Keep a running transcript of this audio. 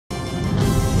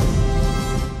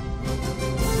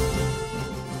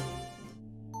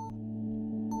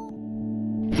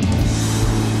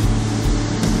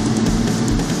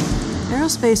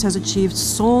Aerospace has achieved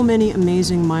so many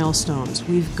amazing milestones.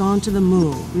 We've gone to the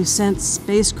moon, we've sent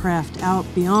spacecraft out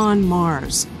beyond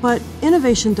Mars. But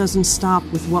innovation doesn't stop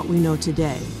with what we know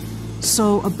today.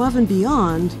 So Above and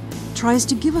Beyond tries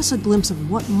to give us a glimpse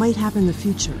of what might happen in the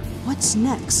future. What's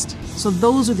next? So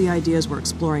those are the ideas we're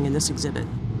exploring in this exhibit.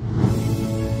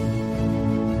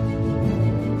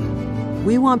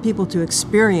 We want people to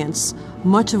experience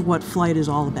much of what flight is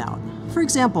all about. For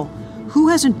example, who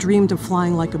hasn't dreamed of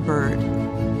flying like a bird?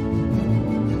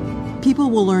 People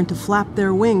will learn to flap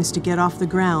their wings to get off the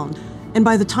ground. And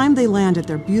by the time they land at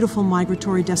their beautiful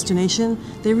migratory destination,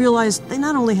 they realize they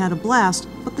not only had a blast,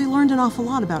 but they learned an awful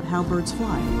lot about how birds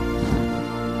fly.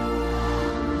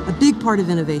 A big part of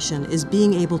innovation is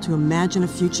being able to imagine a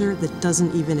future that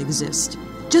doesn't even exist.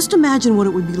 Just imagine what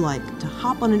it would be like to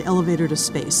hop on an elevator to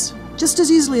space, just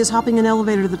as easily as hopping an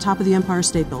elevator to the top of the Empire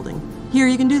State Building. Here,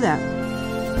 you can do that.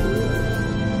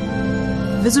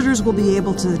 Visitors will be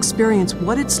able to experience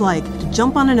what it's like to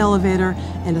jump on an elevator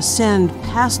and ascend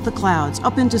past the clouds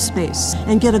up into space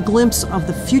and get a glimpse of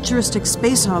the futuristic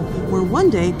space hub where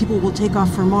one day people will take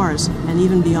off for Mars and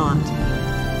even beyond.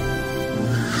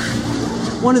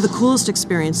 One of the coolest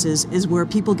experiences is where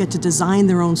people get to design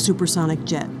their own supersonic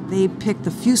jet. They pick the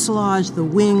fuselage, the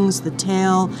wings, the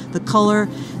tail, the color.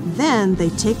 Then they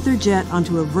take their jet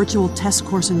onto a virtual test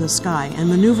course in the sky and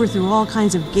maneuver through all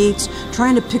kinds of gates,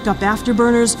 trying to pick up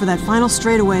afterburners for that final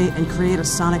straightaway and create a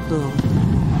sonic boom.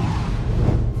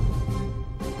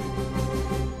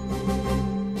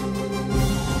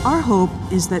 Our hope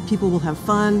is that people will have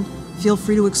fun, feel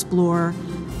free to explore,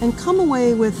 and come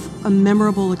away with a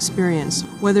memorable experience,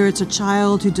 whether it's a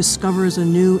child who discovers a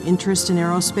new interest in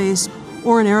aerospace,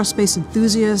 or an aerospace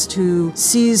enthusiast who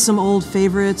sees some old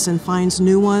favorites and finds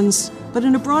new ones. But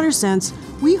in a broader sense,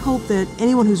 we hope that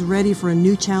anyone who's ready for a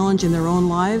new challenge in their own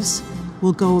lives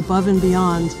will go above and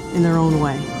beyond in their own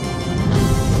way.